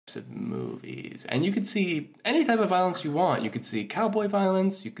types of movies. And you could see any type of violence you want. You could see cowboy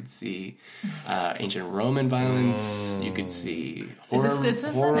violence. You could see ancient Roman violence. You could see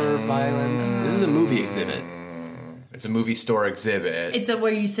horror violence. This is a movie exhibit. It's a movie store exhibit. It's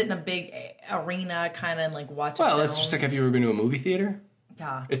where you sit in a big arena kind of and like watch it. Well, it's just like, have you ever been to a movie theater?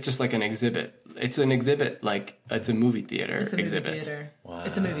 Yeah. It's just like an exhibit. It's an exhibit like it's a movie theater exhibit. Movie theater. Wow.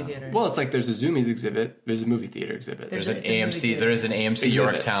 It's a movie theater. Well, it's like there's a Zoomies exhibit. There's a movie theater exhibit. There's an AMC. There is an AMC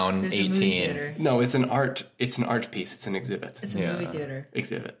Yorktown 18. No, it's an art piece. It's an exhibit. It's a movie theater.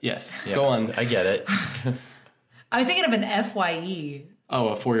 Exhibit. Yes. Go on. I get it. I was thinking of an FYE. Oh,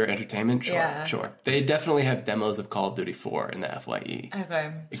 a for your entertainment? Sure, Yeah. sure. They definitely have demos of Call of Duty 4 in the FYE. Okay.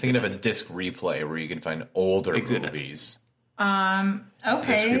 I was thinking of a disc replay where you can find older movies. Okay.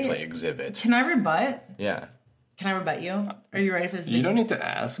 Disc replay exhibit. Can I rebut? Yeah. Can I rebut you? Are you ready for this? You don't need to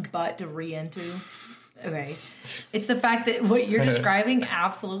ask. Butt to re-into. Okay. It's the fact that what you're describing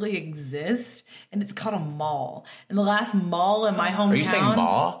absolutely exists, and it's called a mall. And the last mall in my hometown... Are you saying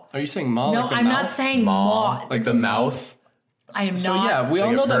maw? Are you saying mall? No, like the I'm mouth? not saying maw. Like the mouth? I am So not... yeah, we all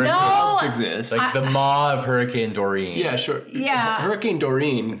Like know a that person. malls exist. Like the maw of Hurricane Doreen. Yeah, sure. Yeah. Hurricane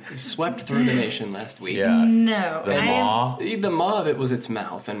Doreen swept through the nation last week. Yeah. No. The maw? The maw of it was its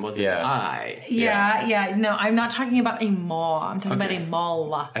mouth and was its eye. Yeah. No, I'm not talking about a mall. I'm talking about a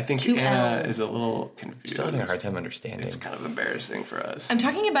mall. I think Two Anna L's. is a little confused. Still having a hard time understanding. It's kind of embarrassing for us. I'm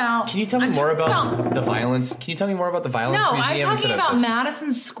talking about... Can you tell me more about the violence? Can you tell me more about the violence No, museum? I'm talking instead of about this?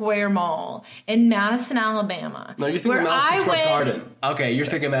 Madison Square Mall in Madison, Alabama. No, you're thinking where Madison I Square went- Garden. Okay, you're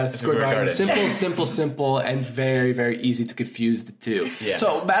thinking Madison Square Garden. Simple, and very, very easy to confuse the two. Yeah.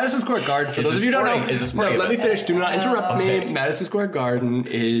 So, Madison Square Garden, for those of you who don't know... Is a sporting let me event. finish. Do not interrupt me. Madison Square Garden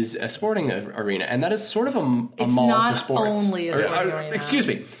is a sporting arena, and that is sort of a mall not to sports. only a sporting arena. Excuse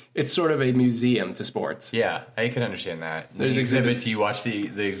me. It's sort of a museum to sports. Yeah, I can understand that. There's the exhibits. You watch the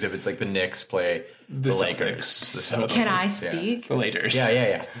exhibits like the Knicks play the Lakers. Celtics. Can I speak? The Lakers.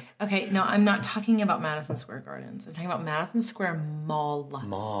 Yeah. Okay, no, I'm not talking about Madison Square Gardens. I'm talking about Madison Square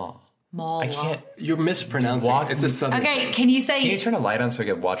Mall. Mall. I can't. You're mispronouncing it. It's a southern Okay, thing. can you say... Can you turn a light on so I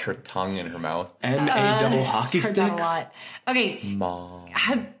can watch her tongue in her mouth? M.A. double hockey heard that a sticks. lot. Okay, Ma.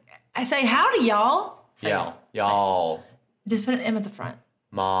 I say howdy, y'all. Say it. Y'all. Just put an M at the front.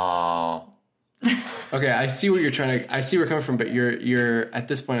 Ma. Okay, I see where you're trying to. I see where you're coming from, but you're at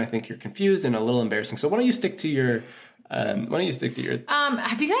this point. I think you're confused and a little embarrassing. So why don't you stick to your?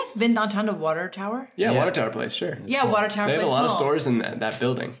 Have you guys been downtown to Water Tower? Yeah, Water Tower Place, sure. Water Tower They have Place a lot of Mall. stores in that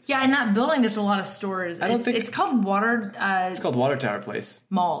building. Yeah, in that building, there's a lot of stores. don't think- it's called Water It's called Water Tower Place.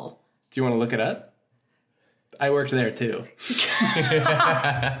 Mall. Do you want to look it up? I worked there too.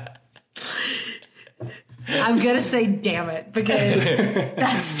 I'm gonna say damn it because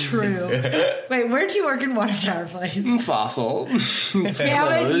that's true. Wait, where'd you work in Water Tower Place? Fossil.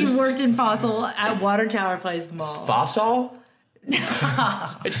 Damn it, you worked in Fossil at Water Tower Place Mall. Fossil?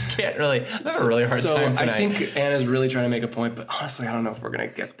 I just can't really. I have a really hard time tonight. I think Anna's really trying to make a point, but honestly, I don't know if we're gonna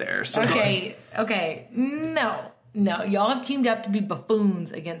get there. So Okay. No, y'all have teamed up to be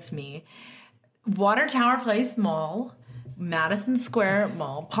buffoons against me. Water Tower Place Mall, Madison Square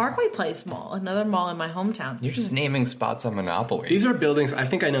Mall, Parkway Place Mall, another mall in my hometown. You're just naming spots on Monopoly. These are buildings. I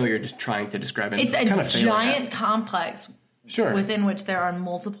think I know what you're just trying to describe. It's a kind of giant complex Sure. within which there are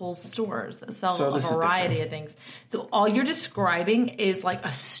multiple stores that sell So a this is variety different. of things. So all you're describing is like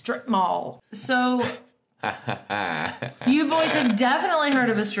a strip mall. So you boys have definitely heard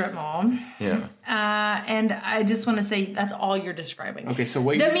of a strip mall. Yeah. And I just want to say that's all you're describing. Okay, so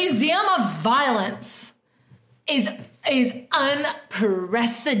what The you- Museum of Violence is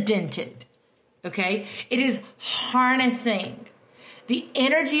unprecedented. Okay? It is harnessing the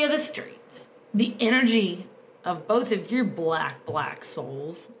energy of the streets, the energy of both of your black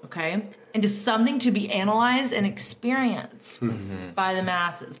souls, okay, into something to be analyzed and experienced by the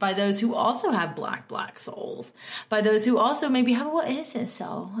masses, by those who also have black souls, by those who also maybe have, what is this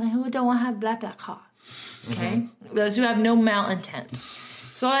soul? Who don't want to have black hearts, okay? Those who have no malintent.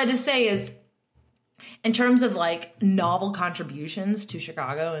 So all I had to say is, in terms of like novel contributions to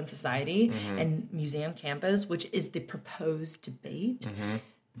Chicago and society and museum campus, which is the proposed debate,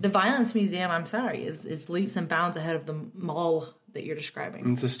 the Violence Museum, I'm sorry, is leaps and bounds ahead of the mall that you're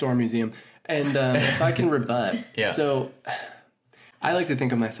describing. It's a store museum. And if I can rebut. Yeah. So I like to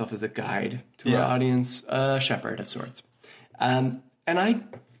think of myself as a guide to our audience, a shepherd of sorts. And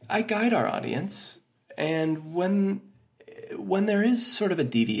I guide our audience. And when there is sort of a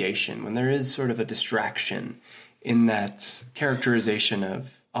deviation, when there is sort of a distraction in that characterization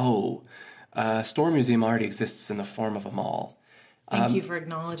of, a store museum already exists in the form of a mall, Thank you for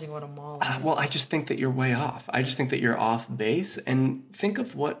acknowledging what a mall is. Well, I just think that you're way off. I just think that you're off base, and think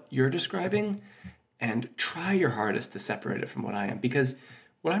of what you're describing and try your hardest to separate it from what I am. Because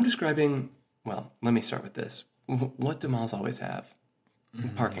what I'm describing, well, let me start with this. What do malls always have? A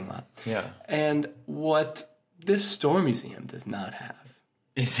parking lot. Yeah. And what this store museum does not have.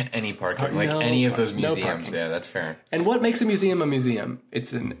 Is any parking, No any of those no museums. parking. Yeah, that's fair. And what makes a museum a museum?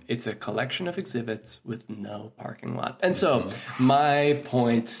 It's a collection of exhibits with no parking lot. And so my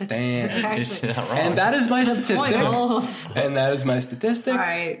point stands. It's not wrong. And that is my statistic. holds. And that is my statistic. All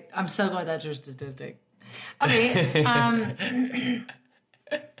right. I'm so glad that's your statistic. Okay.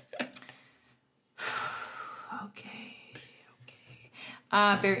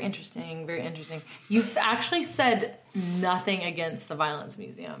 Very interesting. Very interesting. You've actually said nothing against the Violence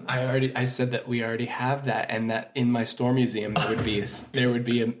Museum. I said that we already have that, and that in my store museum there would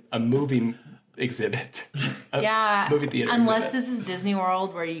be a movie exhibit. Movie theater unless exhibit. this is Disney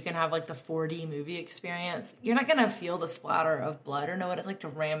World where you can have like the 4D movie experience, you're not gonna feel the splatter of blood or know what it's like to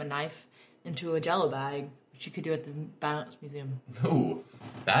ram a knife into a Jello bag, which you could do at the Violence Museum. Ooh,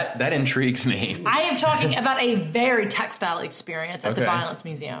 that intrigues me. I am talking about a very textile experience at the Okay. Violence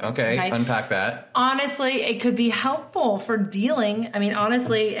Museum. Okay, unpack that. Honestly, it could be helpful for dealing. I mean,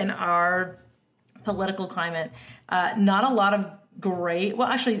 honestly, in our political climate, not a lot of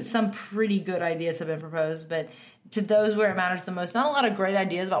actually, some pretty good ideas have been proposed, but to those where it matters the most, not a lot of great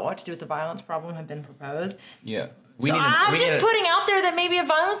ideas about what to do with the violence problem have been proposed. Yeah. I'm just putting out there that maybe a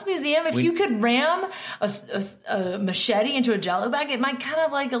violence museum, if you could ram a machete into a Jello bag, it might kind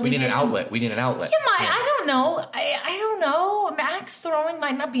of like alleviate. We need an outlet. We need an outlet. You might. Yeah. I don't know. I don't know. Axe throwing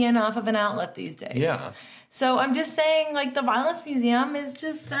might not be enough of an outlet these days. Yeah. So I'm just saying, like, the violence museum is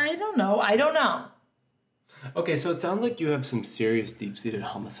just, I don't know. Okay, so it sounds like you have some serious deep-seated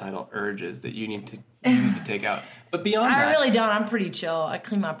homicidal urges that you need to take out. But beyond that, I really don't. I'm pretty chill. I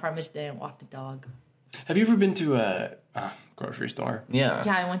clean my apartment today and walk the dog. have you ever been to a grocery store? Yeah.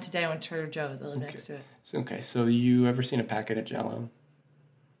 Yeah, I went today. I went to Trader Joe's. I live next to it. So you ever seen a packet of Jell-O?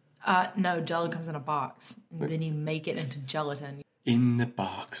 No, Jello comes in a box. And then you make it into gelatin. In the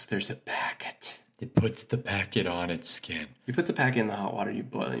box, there's a packet. It puts the packet on its skin. You put the packet in the hot water, you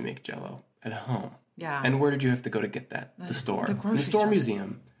boil, you make Jell-O at home. Yeah. And where did you have to go to get that? The store. the grocery In the store store.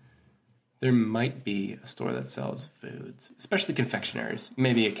 museum. There might be a store that sells foods, especially confectionaries.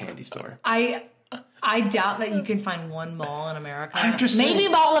 Maybe a candy store. I doubt that you can find one mall in America. I'm just maybe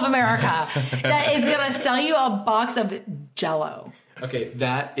saying. Mall of America that is going to sell you a box of Jell-O. Okay,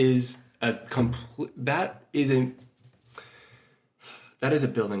 that is a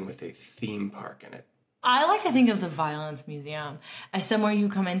building with a theme park in it. I like to think of the Violence Museum as somewhere you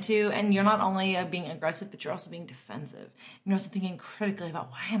come into and you're not only being aggressive, but you're also being defensive. You're also thinking critically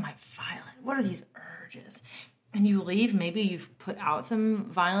about, why am I violent? What are these urges? And you leave, maybe you've put out some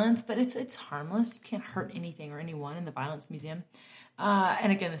violence, but it's harmless. You can't hurt anything or anyone in the Violence Museum.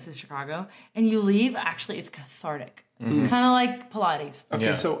 And again, this is Chicago. And you leave, actually, it's cathartic. Kind of like Pilates. Okay,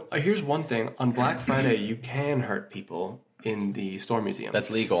 Yeah. so here's one thing. On Black Friday, you can hurt people in the store museum. That's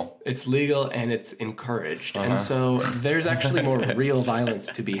legal. It's legal and it's encouraged. And so there's actually more real violence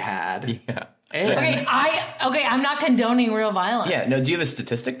to be had. Yeah. And I'm not condoning real violence. Yeah. No, do you have a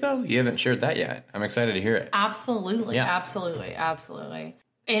statistic, though? You haven't shared that yet. I'm excited to hear it. Absolutely, Yeah. absolutely.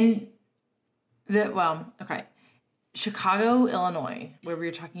 In Chicago, Illinois, where we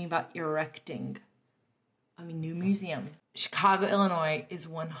were talking about erecting a new museum. Chicago, Illinois is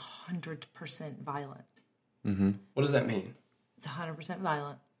 100% violent. what does that mean? It's 100%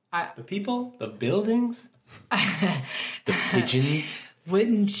 violent. The people? The buildings? The pigeons.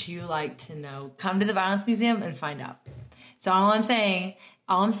 Wouldn't you like to know? Come to the Violence Museum and find out. So all I'm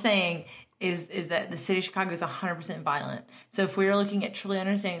saying is that the city of Chicago is 100% violent. So if we're looking at truly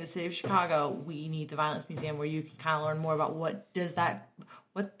understanding the city of Chicago, we need the Violence Museum where you can kind of learn more about what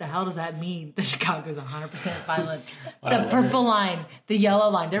the hell does that mean? The Chicago is 100% violent. The purple line, the yellow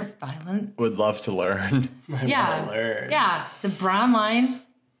line, they're violent. Would love to learn. Yeah. Learn. Yeah. The brown line,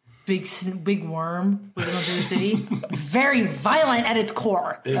 big worm wiggling through the city, very violent at its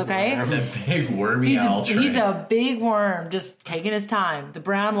core. Okay? worm. That big wormy owl train. He's a big worm, just taking his time. The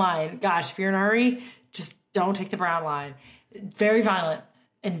brown line, gosh, if you're in a hurry, just don't take the brown line. Very violent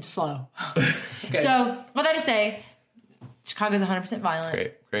and slow. So, all that to say, Chicago's 100% violent.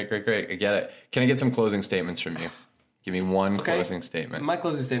 Great. I get it. Can I get some closing statements from you? Give me one Okay. closing statement. My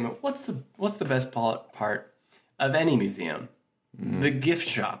closing statement. What's the best part of any museum? The gift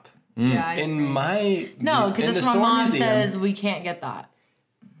shop. Yeah, no, because that's what my mom says we can't get that.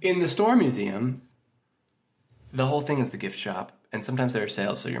 In the store museum, the whole thing is the gift shop. and sometimes there are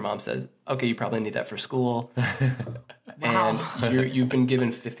sales. So your mom says, "Okay, you probably need that for school," Wow. and you've been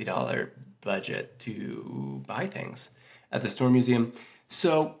given $50 budget to buy things at the Store Museum.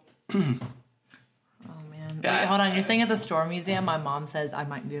 So, Oh man. Wait, hold on. You're saying at the Store Museum, my mom says I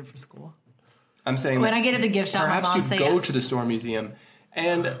might need it for school. I'm saying When I get at the gift shop, my perhaps mom you say go yeah. to the Store Museum,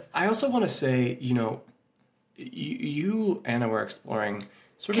 and I also want to say, you Anna were exploring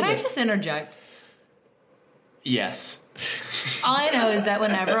sort Can of. I just interject? Yes. All I know is that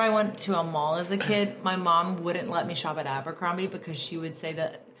whenever I went to a mall as a kid, my mom wouldn't let me shop at Abercrombie because she would say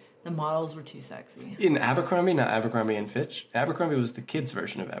that the models were too sexy. In Abercrombie, not Abercrombie and Fitch. Abercrombie was the kids'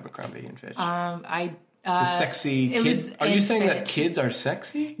 version of Abercrombie and Fitch. The sexy it was kid. Are you and saying that Fitch. kids are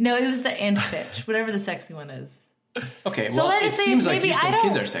sexy? No, it was the and Fitch, whatever the sexy one is. Okay, So well, let it us say seems like maybe you I think don't-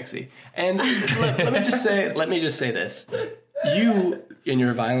 kids are sexy. And let me just say this: you in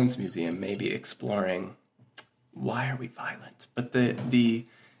your violence museum may be exploring why are we violent, but the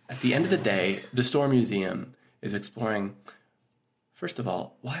at the end of the day, the Store Museum is exploring. First of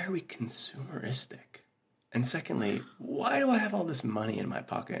all, why are we consumeristic? And secondly, why do I have all this money in my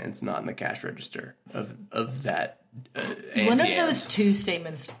pocket and it's not in the cash register of that? One of those two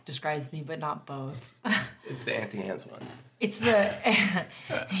statements describes me, but not both. It's the Auntie Anne's one. It's the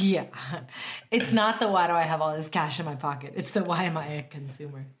yeah. It's not the why do I have all this cash in my pocket. It's the why am I a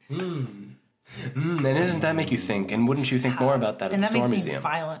consumer? And doesn't that make you think? And wouldn't you think more about that at And the that Store makes me Museum?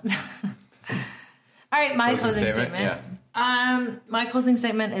 violent. All right, my closing statement. My closing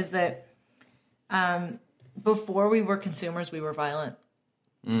statement is that before we were consumers, we were violent.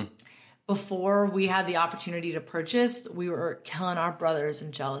 Before we had the opportunity to purchase, we were killing our brothers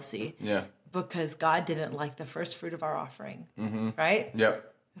in jealousy. Yeah. Because God didn't like the first fruit of our offering. Right?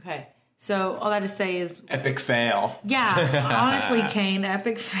 Yep. Okay. So all that to say is, Epic fail. yeah, honestly, Cain,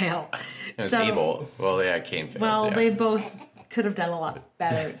 epic fail. It was Abel. Well, yeah, Cain failed. Well, yeah. they both could have done a lot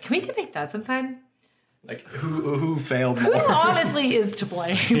better. Can we debate that sometime? Like who failed Who more? honestly is to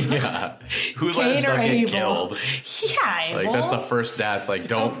blame? Yeah. Who let Cain himself or get Abel? killed? Yeah, Abel. Like, that's the first death. Like, you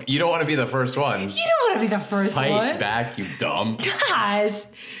don't want to be the first one. You don't want to be the first Fight one. back, you dumb. Gosh,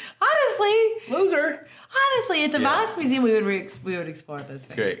 honestly, Loser. at the Violence Museum, we would explore those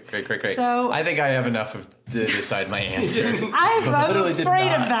things. Great. So- I think I have enough to decide my answer. I'm Literally did afraid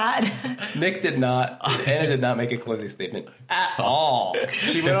not. of that. Nick did not. Anna did not make a closing statement at all.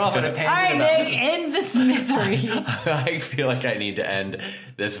 She went off on a All tangent right, about Nick, end this misery. I feel like I need to end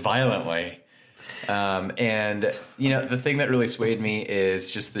this violently. And, the thing that really swayed me is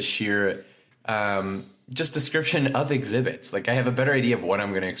just the sheer just description of exhibits. Like, I have a better idea of what I'm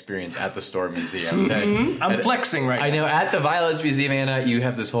going to experience at the Store Museum. I'm flexing right now. I know at the Violence Museum, Anna, you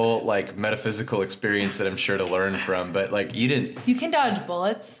have this whole, metaphysical experience that I'm sure to learn from. But, you didn't... You can dodge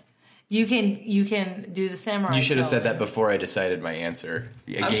bullets. You can do the samurai. You should have kill. said that before I decided my answer.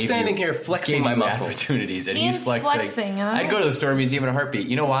 I'm standing here flexing my muscles. Opportunities, and Ian's he's flexing. flexing, huh? I'd go to the Store Museum in a heartbeat.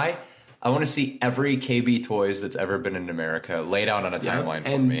 You know why? I want to see every KB Toys that's ever been in America laid out on a timeline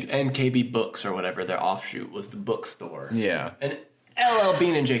for me. And KB Books or whatever their offshoot was the bookstore. Yeah. And LL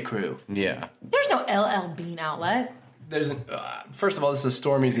Bean and J. Crew. Yeah. There's no LL Bean outlet. There's first of all, this is a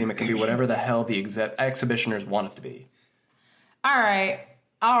Store Museum. It can be whatever the hell the exhibitioners want it to be. All right.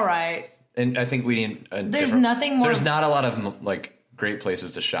 And I think we need There's nothing more. There's not a lot of great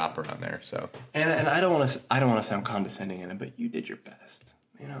places to shop around there. So And I don't want to sound condescending in it, but you did your best.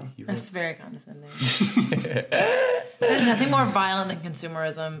 That's very condescending. There's nothing more violent than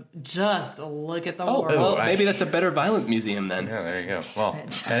consumerism. Just look at the world. Well, maybe that's a better violent museum then. yeah, there you go. Well,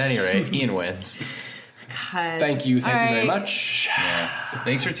 at any rate, Ian wins. Thank you very much. Yeah.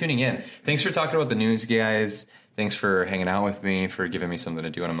 Thanks for tuning in. Thanks for talking about the news, guys. Thanks for hanging out with me, for giving me something to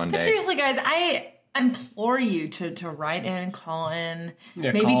do on a Monday. But seriously, guys, I implore you to write in, call in,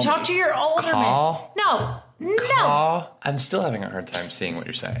 Yeah, maybe call talk me. to your alderman. Call? No. I'm still having a hard time seeing what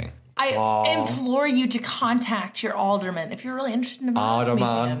you're saying. I implore you to contact your alderman if you're really interested in the Violence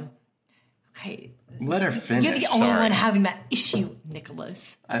Alderman. Museum. Okay. Let her finish. You're the only Sorry. one having that issue,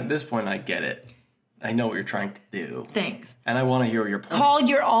 Nicholas. At this point, I get it. I know what you're trying to do. Thanks. And I want to hear your point. Call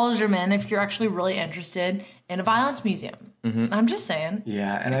your alderman if you're actually really interested in a violence museum. Mm-hmm. I'm just saying.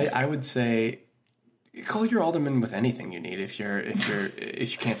 Yeah, and I would say call your alderman with anything you need. If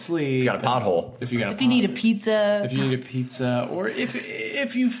you can't sleep, You got a pothole. If you need a pizza. if you need a pizza, or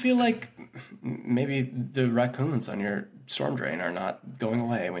if you feel like maybe the raccoons on your storm drain are not going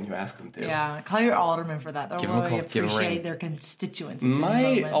away when you ask them to. Yeah, call your alderman for that. They'll Give 'em a really call, give 'em a ring. appreciate their constituents.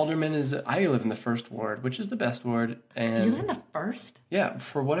 My alderman is. I live in the first ward, which is the best ward, and You live in the first? yeah,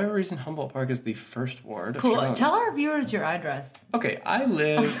 for whatever reason, Humboldt Park is the first ward. Of Cool. Chicago. Tell our viewers your address. Okay, I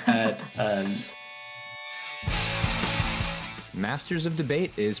live at Masters of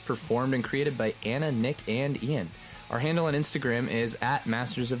Debate is performed and created by Anna, Nick, and Ian. Our handle on Instagram is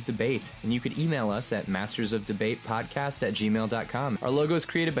 @Masters of Debate, and you could email us at mastersofdebatepodcast@gmail.com. Our logo is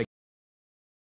created by